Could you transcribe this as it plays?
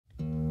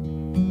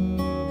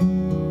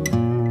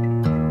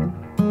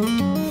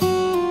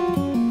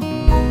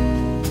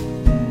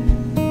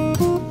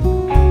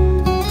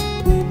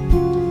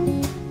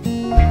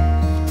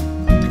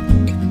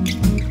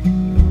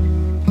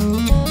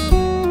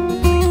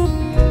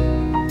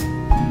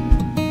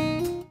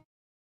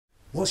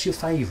What's your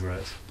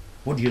favourite?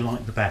 What do you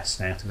like the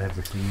best out of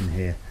everything in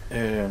here?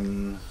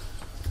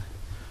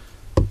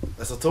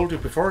 As I told you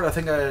before, I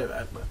think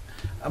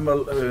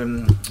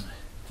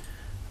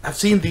I've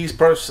seen these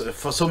products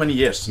for so many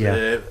years,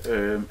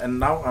 and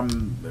now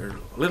I'm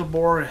a little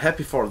more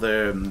happy for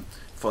the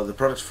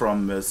products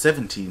from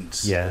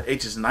 70s,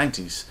 80s, and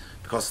 90s,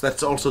 because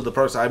that's also the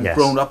products I've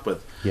grown up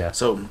with. Yeah.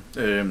 So,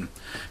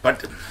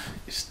 but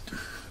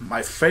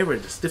my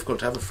favorite, it's difficult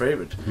to have a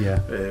favorite.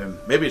 Yeah.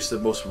 Maybe it's the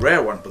most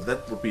rare one, but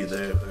that would be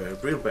the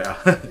real bear.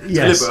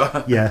 Yes.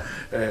 Yeah.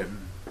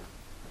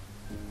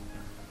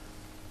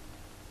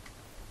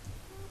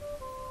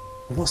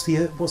 What's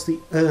the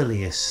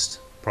earliest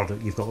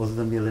product you've got other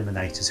than the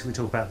eliminators? If we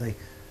talk about the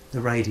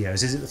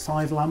radios, is it the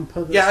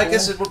 5-lamper? Yeah, I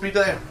guess it would be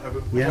there. I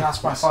can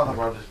ask my father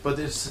about it, but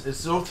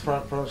it's those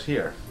products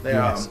here. They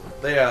are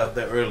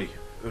the early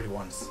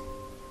ones.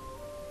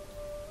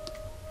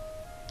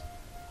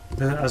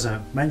 But as I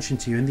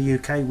mentioned to you, in the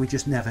UK we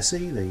just never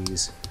see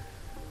these.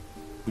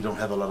 We don't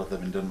have a lot of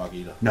them in Denmark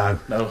either. No.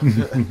 No.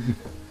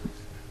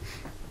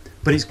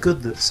 But it's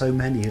good that so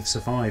many have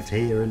survived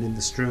here and in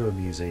the Struer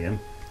Museum.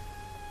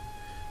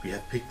 We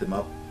have picked them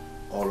up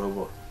all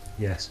over.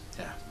 Yes.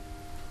 Yeah.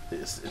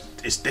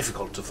 It's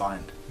difficult to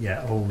find.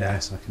 Yeah. Oh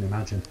yes, I can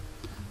imagine.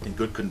 In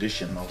good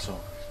condition also.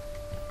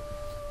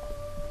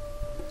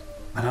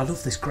 And I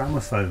love this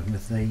gramophone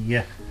with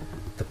the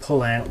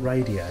pull-out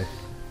radio.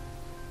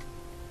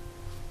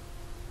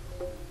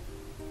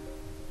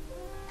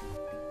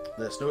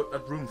 There's no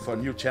room for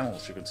new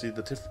channels. You can see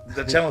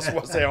the channels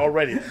was there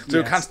already, so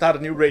you can't start a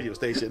new radio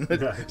station.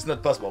 It's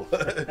not possible.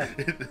 Yeah.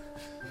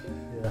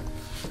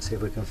 Let's see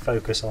if we can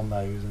focus on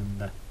those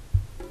and.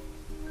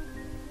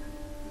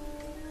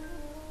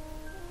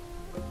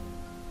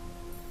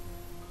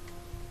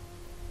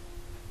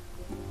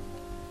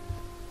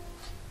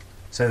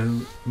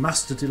 So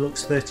Master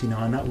Deluxe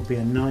 39, that would be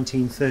a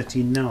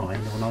 1939 or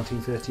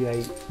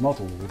 1938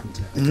 model, wouldn't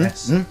it? I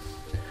guess.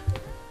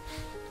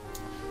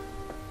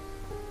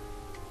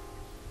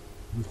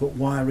 We've got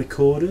wire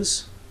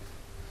recorders,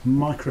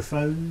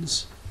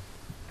 microphones.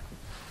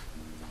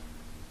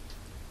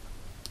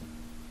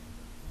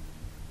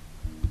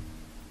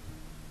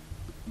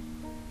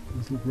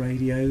 Little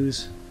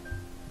radios.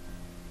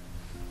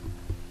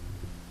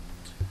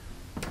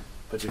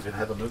 But you can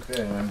have a look.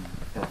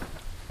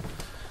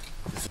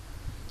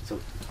 So,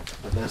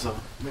 but there's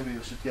maybe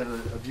we should get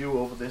a view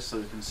over this so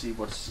you can see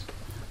what's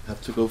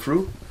have to go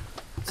through.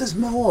 There's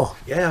more.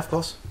 Yeah, of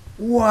course.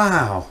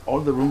 Wow.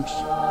 All the rooms.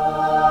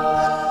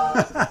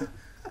 I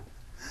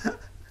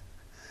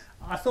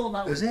thought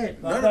that was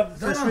it. No,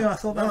 I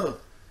thought that.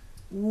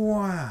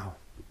 Wow.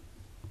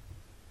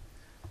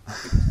 We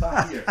can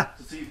start here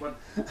to see what.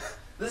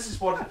 This is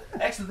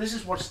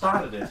what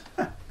started it,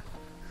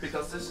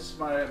 because this is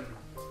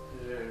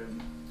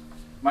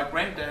my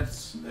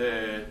granddad's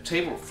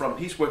table from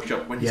his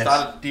workshop when he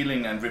started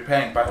dealing and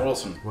repairing by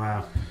Olufsen.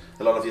 Wow.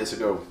 A lot of years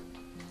ago,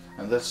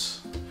 and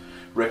that's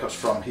records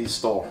from his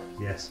store.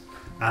 Yes.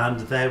 And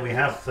there we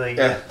have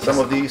the some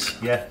of these.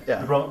 Yeah.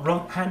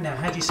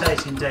 How do you say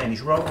it in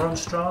Danish?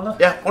 Rundstrahler?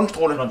 Yeah,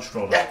 Rundstrahler.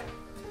 Rundstrahler. Yeah.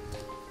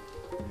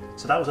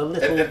 So that was a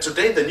little. And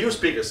today the new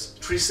speakers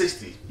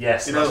 360.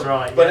 Yes, that's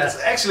right. But it's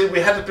actually we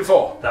had it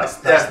before. That's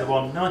the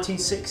one.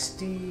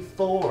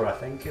 1964, I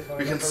think. If I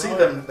we can see right.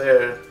 them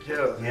there.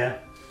 Here. Yeah.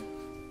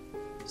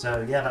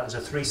 So yeah, that was a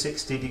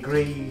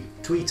 360-degree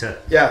tweeter.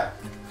 Yeah.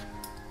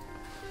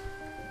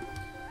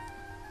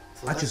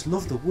 So I just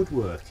love the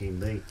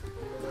woodworking. The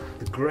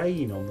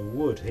grain on the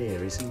wood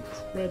here is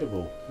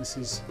incredible.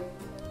 It's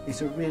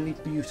a really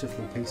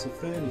beautiful piece of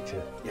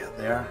furniture. Yeah,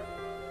 they are.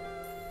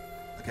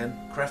 Again,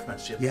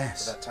 craftsmanship.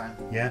 Yes. For that time.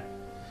 Yeah.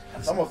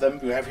 And some of them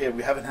we have here,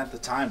 we haven't had the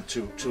time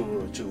to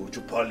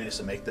polish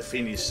and make the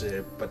finish,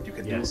 but you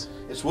can do.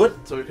 It's wood,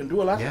 so you can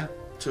do a lot. Yeah.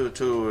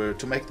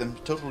 To make them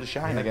totally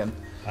shine again.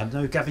 I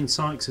know Gavin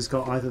Sykes has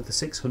got either the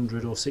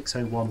 600 or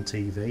 601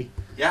 TV.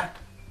 Yeah.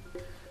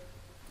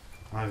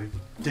 I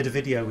did a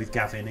video with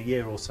Gavin a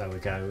year or so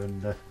ago,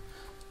 and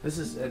this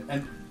is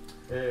I'm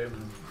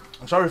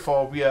sorry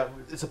for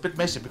it's a bit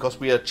messy because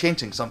we are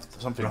changing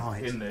something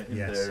in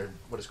the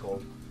what is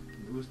called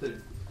who's the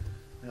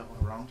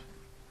around.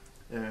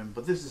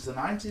 But this is the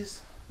 90s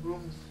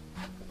room.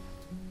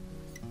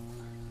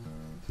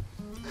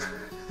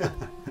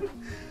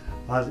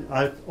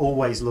 I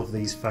always love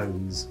these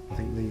phones. I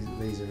think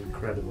these are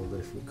incredible, the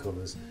different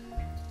colours.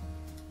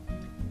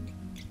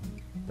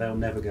 They'll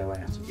never go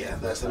out. Yeah,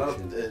 there's a lot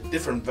of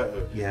different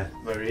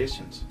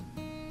variations.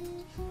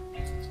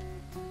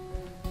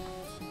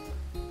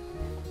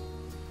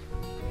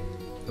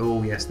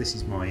 Oh yes, this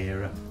is my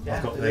era. Yeah,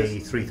 I've got the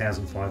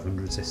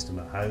 3500 system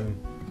at home.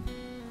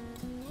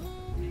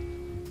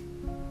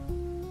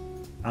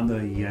 And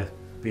the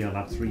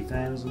BLab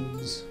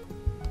 3000s.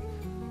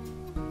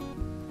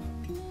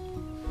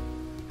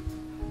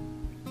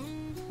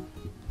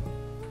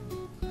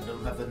 I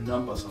don't have the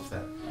numbers of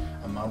that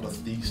amount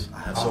of these I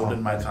have sold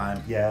in my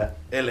time. Yeah.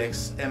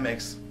 LX,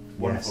 MX,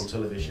 wonderful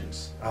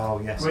televisions.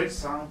 Oh yes. Great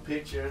sound,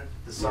 picture,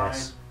 design.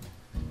 Yes.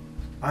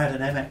 I had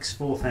an MX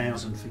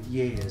 4000 for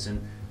years,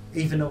 and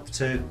even up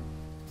to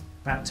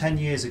about 10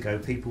 years ago,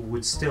 people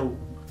would still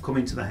come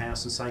into the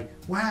house and say,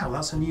 wow,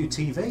 that's a new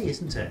TV,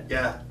 isn't it?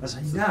 Yeah. I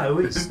say, no,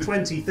 it's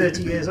 20,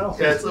 30 years old.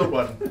 Yeah, it's an old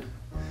one.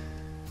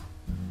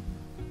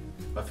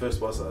 My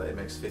first was an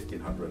MX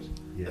 1500.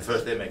 Yes. The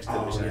first MX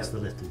television. Oh, yes, the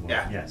little one.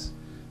 Yeah. Yes.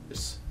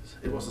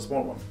 It was a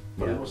small one,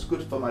 but Yeah. it was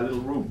good for my little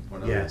room.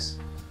 When Yes.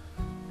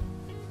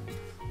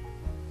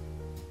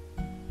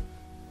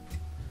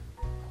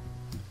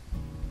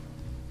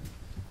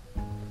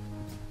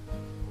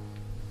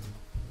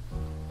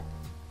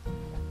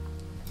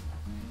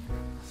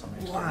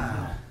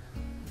 Wow.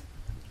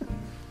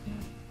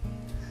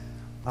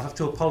 I have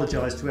to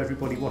apologise to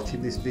everybody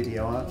watching this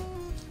video.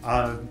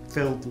 I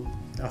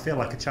feel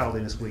like a child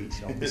in a sweet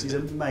shop. This is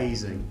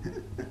amazing.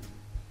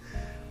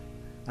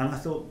 And I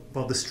thought,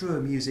 well, the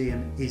Struer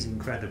Museum is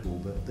incredible,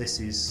 but this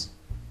is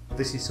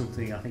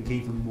something I think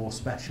even more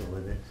special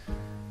in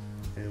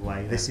a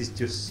way. This is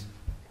just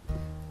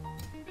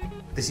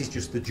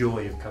the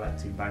joy of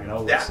collecting Bang &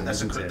 Olufsen.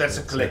 Yeah, that's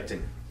a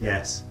collecting.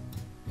 Yes.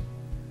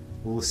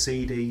 All the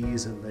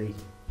CDs and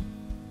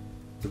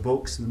the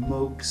books and the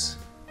mugs.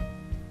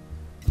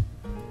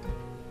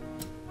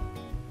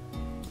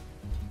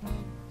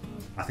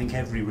 I think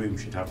every room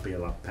should have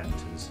Beovision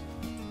Pentas.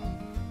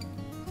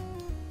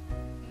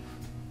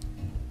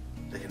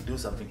 They can do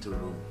something to the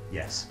room.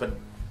 Yes. But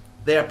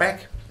they are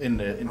back in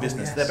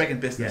business. Yes. They're back in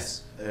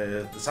business.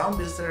 Yes. The sound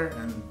is there,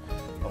 and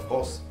of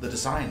course the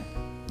design.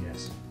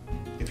 Yes.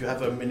 If you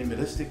have a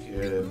minimalistic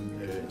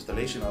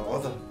installation or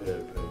other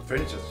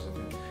furniture or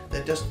something,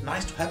 they're just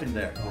nice to have in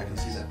there. I can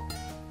see that.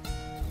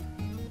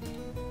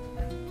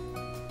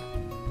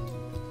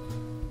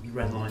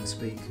 Redline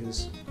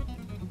speakers.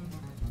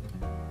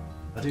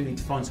 I do need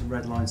to find some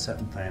Redline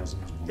 7000s.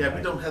 Yeah,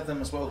 we don't have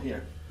them as well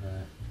here.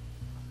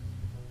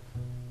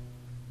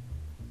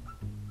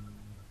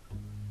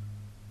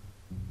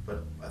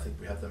 But I think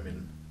we have them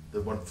in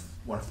the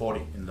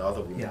 140 in the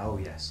other room. Yeah, oh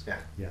yes. Yeah.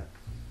 Yeah.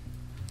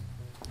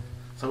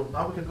 So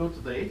now we can go to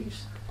the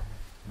 80s.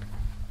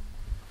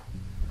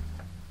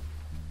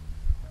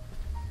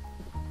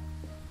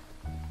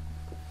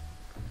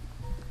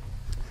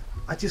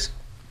 I just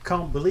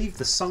can't believe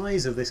the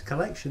size of this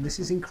collection. This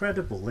is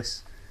incredible.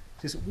 This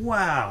just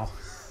wow.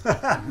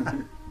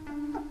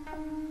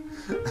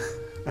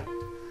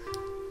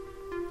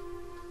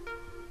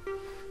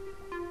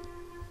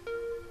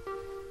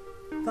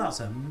 That's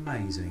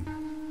amazing.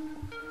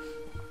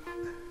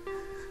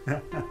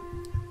 The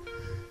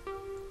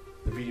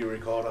video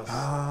recorders.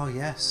 Oh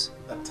yes.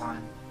 That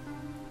time.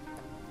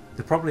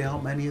 There probably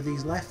aren't many of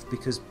these left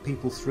because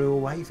people threw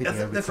away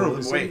video They throw them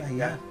recorders, away. didn't they?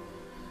 Yeah.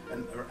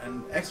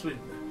 And actually,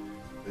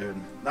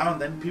 now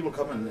and then people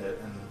come and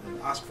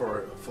ask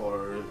for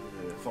a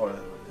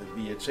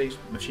VHS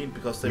machine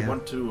because they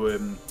want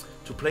to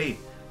play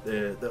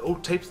the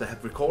old tapes they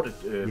have recorded,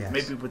 Yes.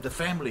 maybe with the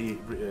family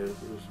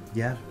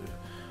Yeah.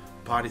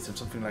 parties and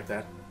something like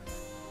that.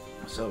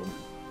 So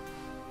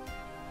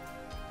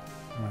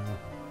Wow.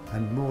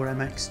 And more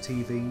MX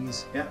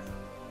TVs. yeah,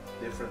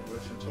 different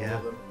versions Yeah.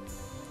 of them.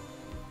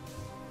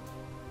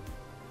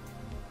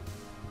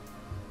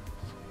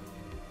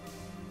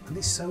 And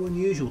it's so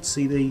unusual to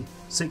see the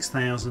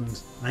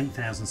 6000,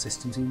 8000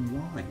 systems in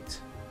white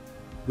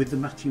with the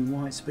matching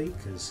white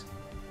speakers.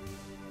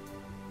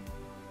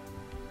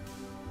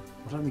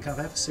 I don't think I've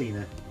ever seen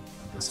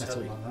a setup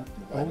like that.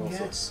 Oh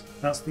yes,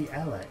 that's the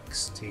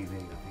LX TV, I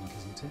think,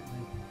 isn't it?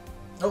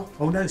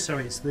 Oh no,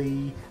 sorry, it's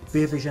the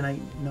Beovision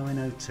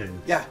 8902.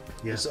 Yeah,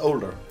 Yeah. it's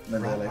older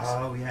than the Right. LX.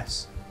 Oh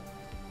yes,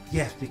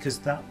 yes, because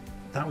that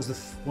was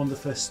one of the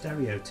first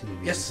stereo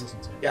TVs, Yes.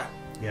 wasn't it? Yeah,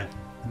 Yeah,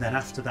 and then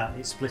after that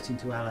it split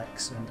into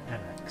LX and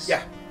MX.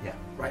 yeah, Yeah.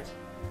 right.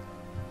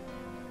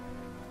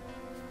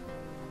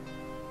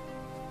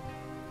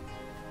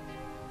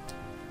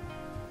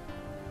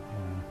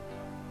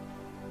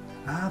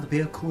 The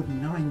Beocord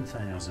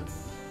 9000.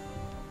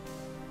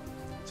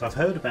 So I've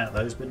heard about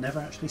those but never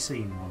actually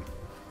seen one.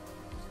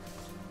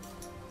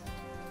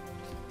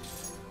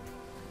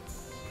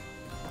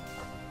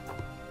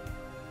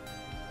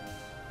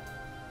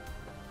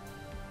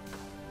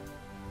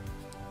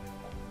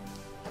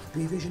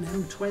 Beovision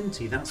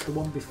M20, that's the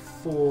one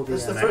before the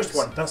That's the MX. first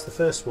one. That's the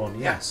first one,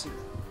 yes.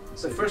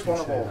 It's the first one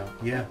of all.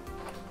 Yeah,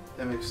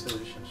 MX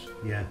televisions.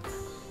 yeah.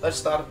 Let's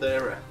start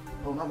there.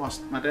 Oh, no,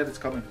 my dad is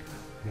coming.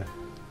 Yeah.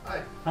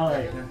 Hi.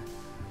 Hi.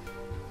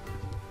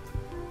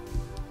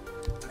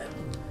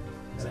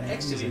 And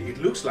actually, it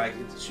looks like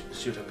it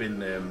should have been,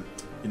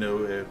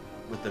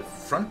 with the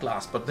front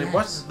glass, but there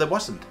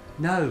wasn't.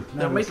 No,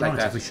 They're made that's like right.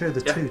 that. If we show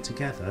the Yeah. two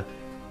together,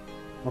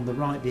 on the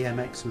right the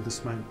MX with the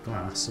smoked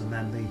glass, and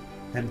then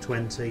the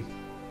M20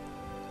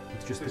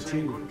 with just the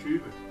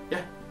tube.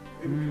 Yeah.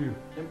 Mm.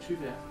 M20,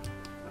 yeah.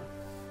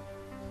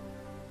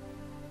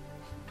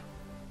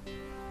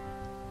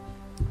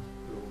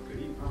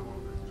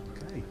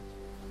 Okay.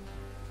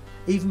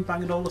 Even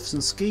Bang &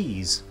 Olufsen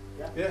skis.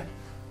 Yeah.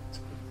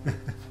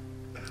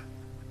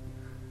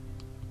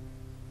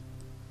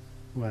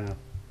 Wow.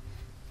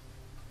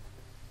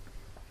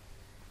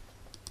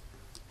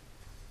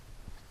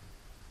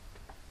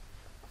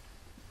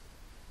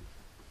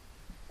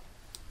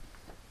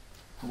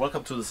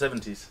 welcome to the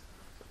 70s.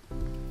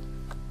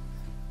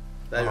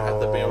 There you have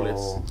the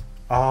Beolets.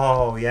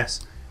 Oh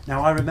yes.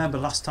 Now I remember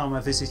last time I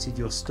visited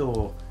your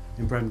store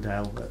in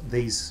Bremdale that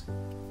these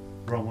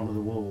were on one of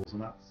the walls,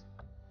 and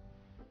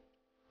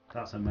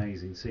that's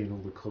amazing, seeing all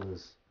the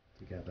colours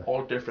together.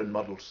 All different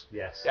models.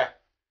 Yes. Yeah.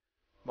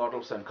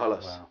 Models and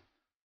colours. Wow.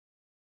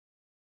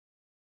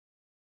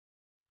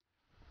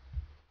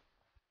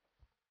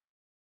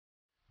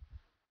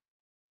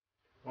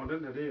 Og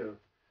den her, det er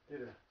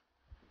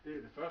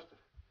det første.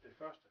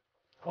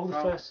 Oh, the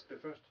first. The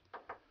first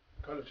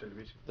color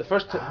television. The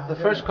first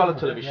color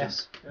television.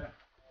 Yes. Yeah.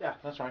 Yeah,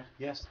 that's right.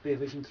 Yes,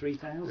 Beovision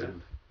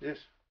 3000. Yeah. Yes.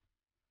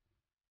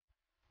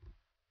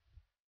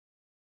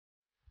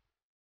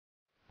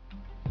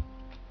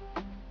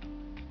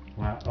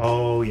 Wow.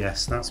 Oh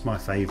yes, that's my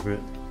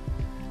favourite.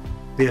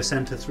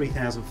 Beocenter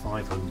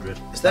 3500.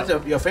 Is that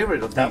your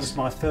favorite of That these? was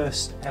my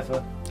first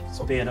ever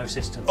B&O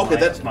system. Okay,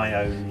 that's my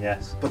own.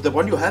 Yes. But the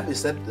one you have,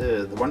 is that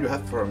the one you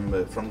have from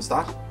the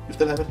start? You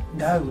still have it?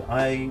 No,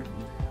 I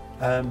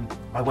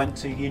went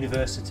to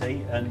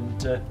university,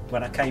 and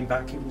when I came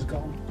back, it was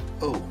gone.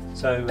 Oh.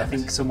 So I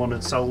think someone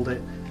had sold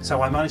it.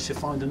 So I managed to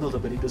find another,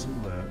 but it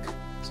doesn't work.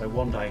 So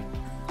one day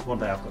I've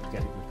got to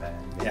get it repaired.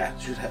 Yeah,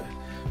 you should have it.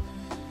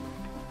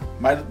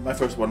 My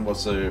first one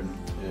was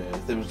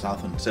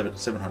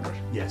 700.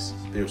 Yes.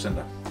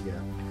 Beocenter. Yeah.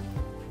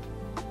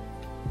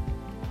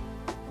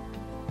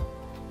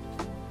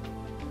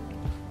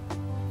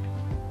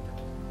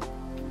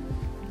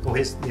 Oh,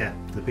 here's the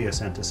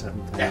Beocenter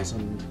 7000. Yeah.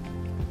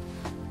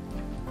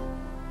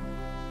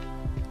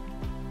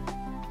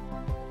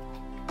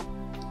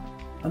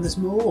 And there's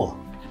more.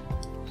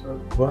 So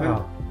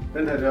wow.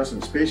 Then had also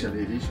a special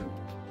edition.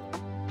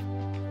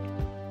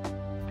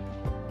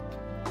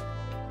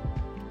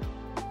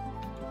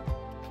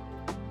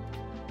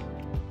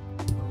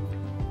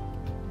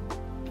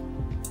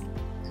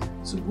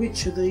 So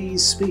which of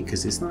these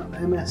speakers is that?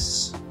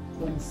 MS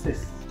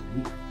 150?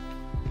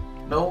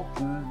 No.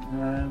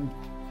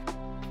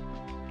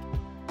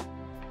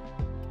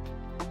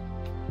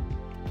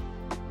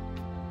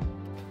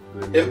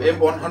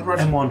 M100?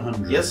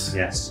 M100. Yes.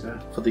 Yes. Yeah.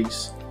 For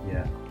these.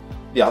 Yeah.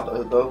 Yeah, the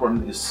other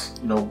one is,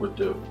 with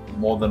the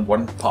more than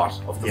one part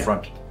of the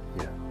front.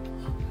 Yeah.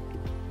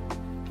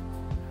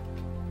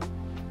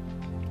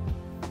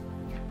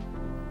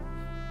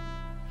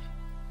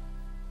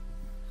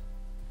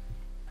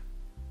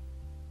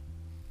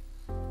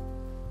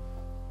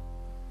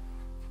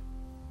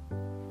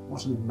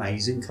 What an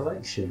amazing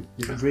collection.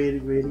 It's really,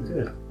 really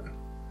good.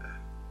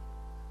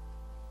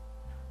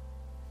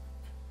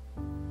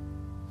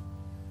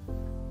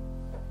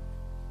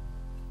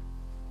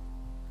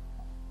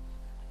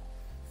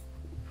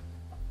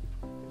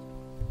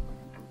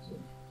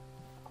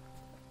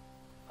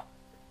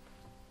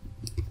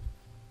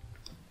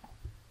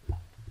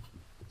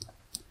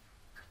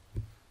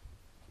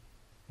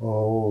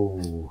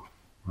 Oh,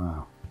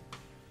 wow.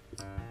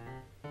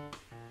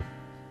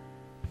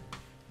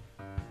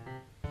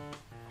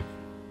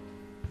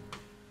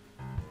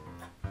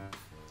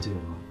 Do you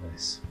like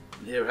this?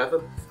 Here we have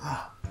them.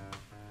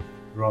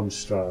 Ron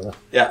Strahler.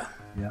 Yeah.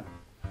 Yeah.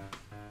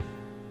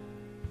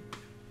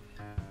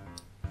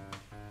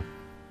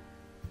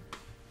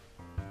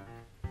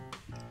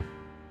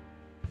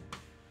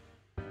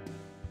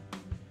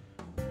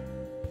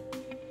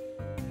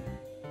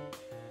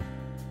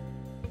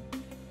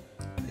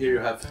 Here you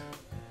have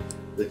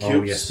the cubes.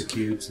 Oh yes, the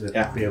cubes, the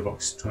Yeah.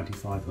 Beobox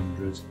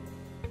 2500.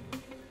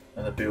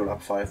 And the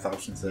Beolab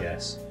 5000 there.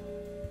 Yes.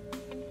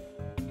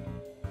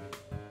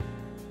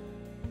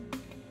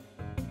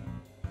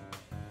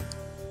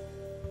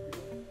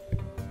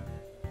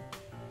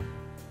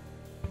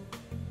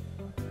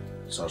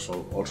 It's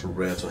also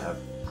rare to have,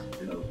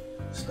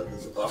 stuff in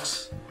a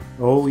box.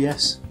 Oh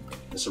yes.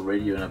 There's a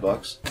radio in a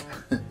box.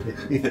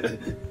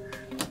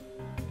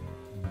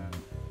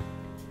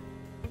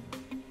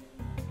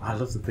 I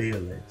love the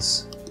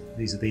Beolets.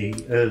 These are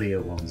the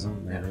earlier ones,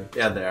 aren't they?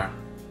 Yeah, they are.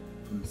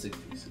 From the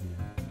 60s.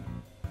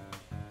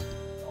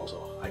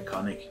 Also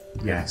iconic.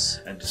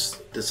 Yes. And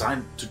just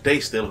design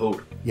today still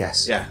hold.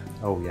 Yes. Yeah.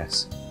 Oh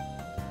yes.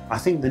 I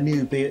think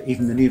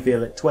even the new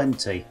Beolet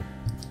 20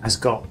 has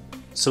got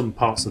some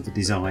parts of the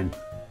design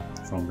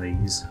from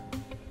these.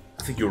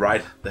 I think you're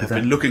right. They have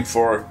been looking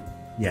for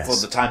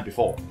Yes. the time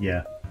before.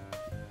 Yeah.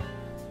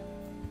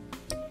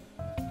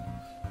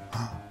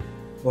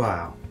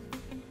 Wow.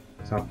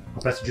 So I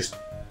better just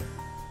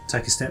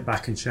take a step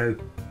back and show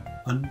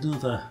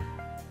another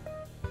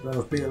row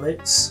of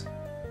Beolets.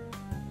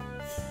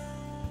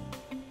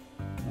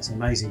 That's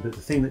amazing, but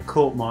the thing that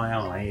caught my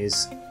eye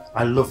is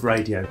I love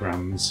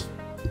radiograms.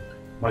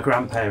 My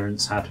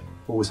grandparents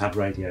always had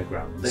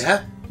radiograms. They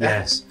have?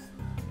 Yes.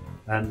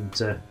 And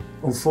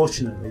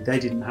unfortunately they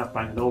didn't have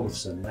Bang &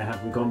 Olufsen, they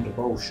had Rigonda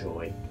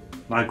Bolshoi.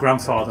 My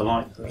grandfather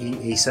liked them.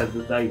 He said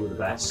that they were the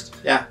best.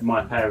 Yeah.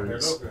 My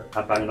parents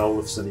had Bang &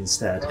 Olufsen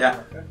instead.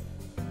 Yeah.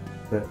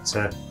 But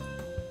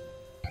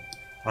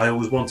I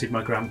always wanted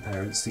my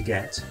grandparents to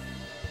get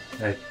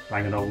a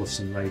Bang &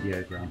 Olufsen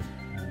radiogram.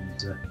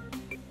 And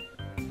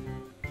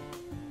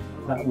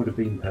That would have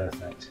been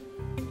perfect.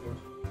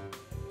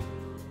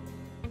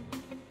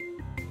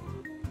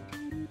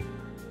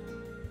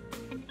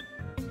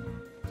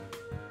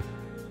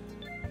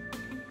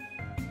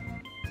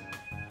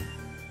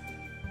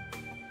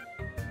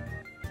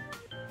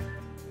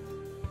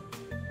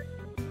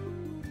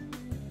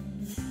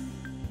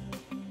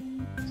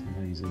 It's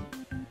amazing.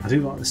 I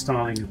do like the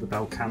styling of the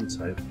bel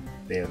canto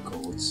Beo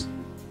chords.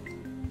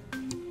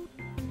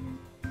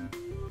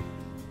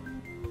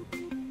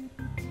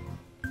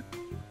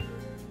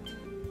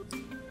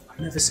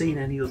 Never seen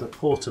any other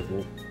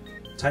portable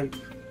tape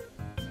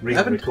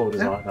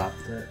recorders like that.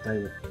 They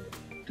were.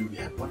 Do we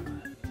have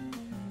one?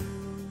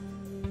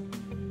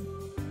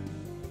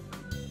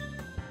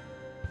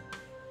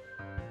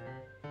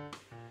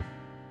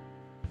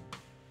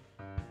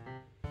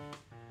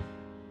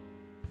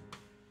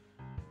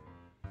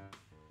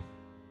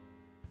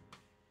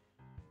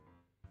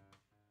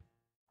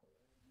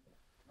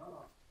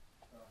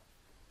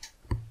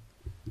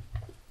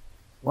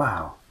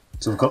 Wow!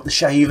 So we've got the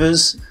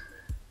shavers.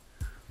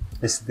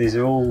 These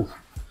are all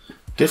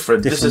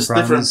different. This is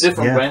brands.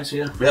 different brands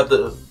here. We had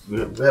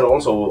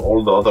also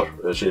all the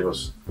other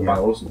shavers from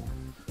Olufsen,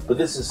 but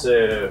this is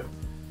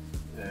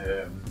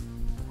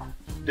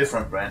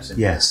different brands.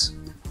 Yes.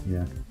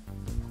 Yeah.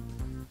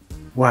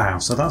 Wow.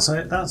 So that's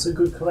a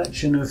good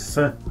collection of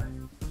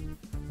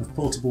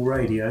portable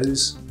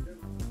radios.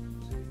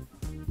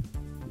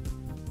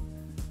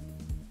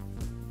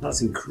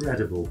 That's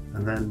incredible.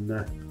 And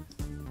then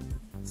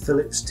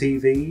Philips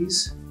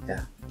TVs.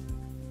 Yeah.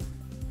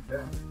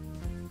 Yeah.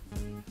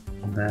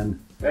 And then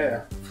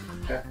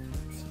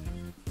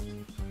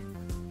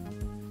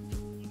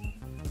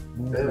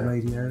more of the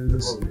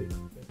radios.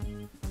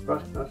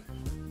 Right. So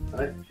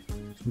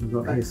we've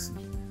got here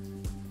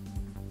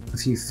a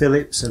few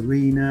Philips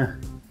Arena.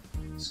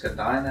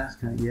 Scandina.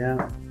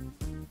 Yeah.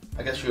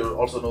 I guess you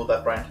also know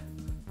that brand.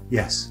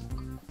 Yes.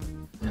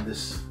 In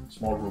this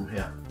small room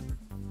here.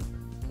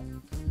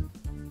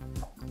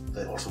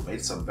 They also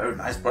made some very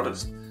nice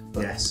products.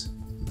 Yes.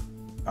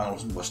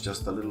 Olufsen was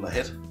just a little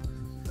ahead.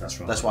 That's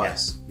right. That's why.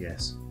 Yes.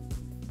 Yes.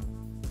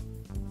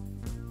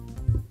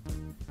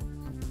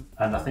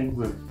 And I think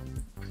we've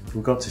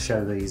got to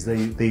show these.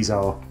 These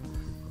are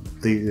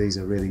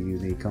really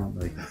unique, aren't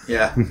they?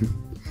 Yeah.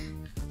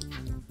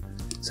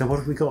 So what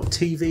have we got?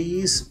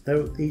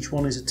 TVs. Each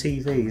one is a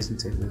TV,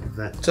 isn't it?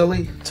 With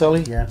Tully.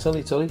 Yeah.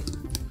 Tully.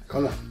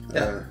 Color.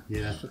 Yeah.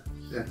 Yeah.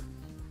 Yeah.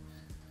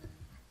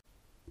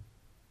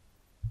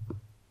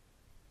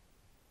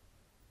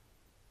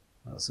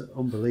 That's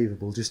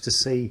unbelievable just to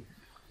see,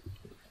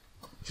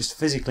 just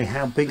physically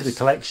how big the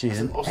collection is.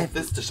 And also,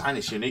 this design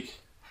is unique.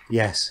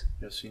 Yes.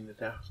 You've seen it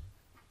there.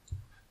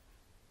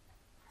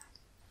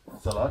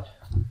 That's a lot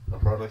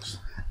of products.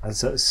 And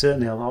so it's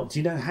certainly a lot. Do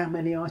you know how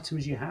many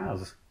items you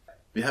have?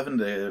 We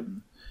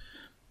haven't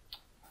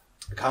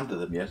counted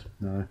them yet.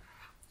 No.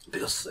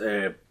 Because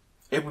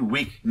every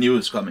week new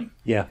is coming.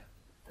 Yeah.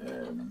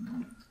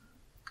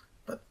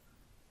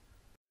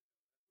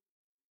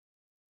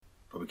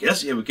 But we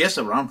guess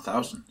around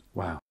 1,000.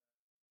 Wow.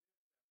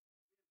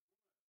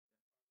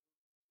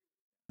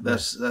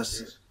 There's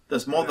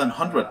more than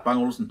 100 Bang &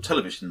 Olufsen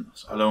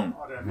televisions alone.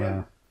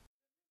 Yeah.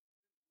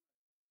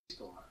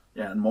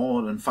 Yeah, and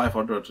more than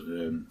 500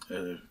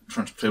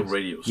 transportable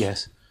radios.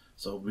 Yes.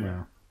 So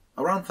we're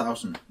around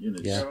 1,000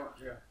 units. Yeah.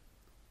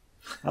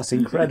 That's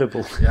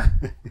incredible. Yeah.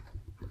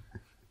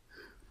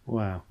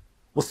 Wow.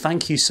 Well,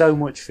 thank you so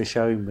much for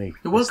showing me.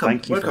 You're welcome.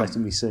 Thank you welcome. for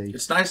letting me see.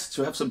 It's nice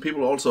to have some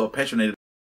people also passionate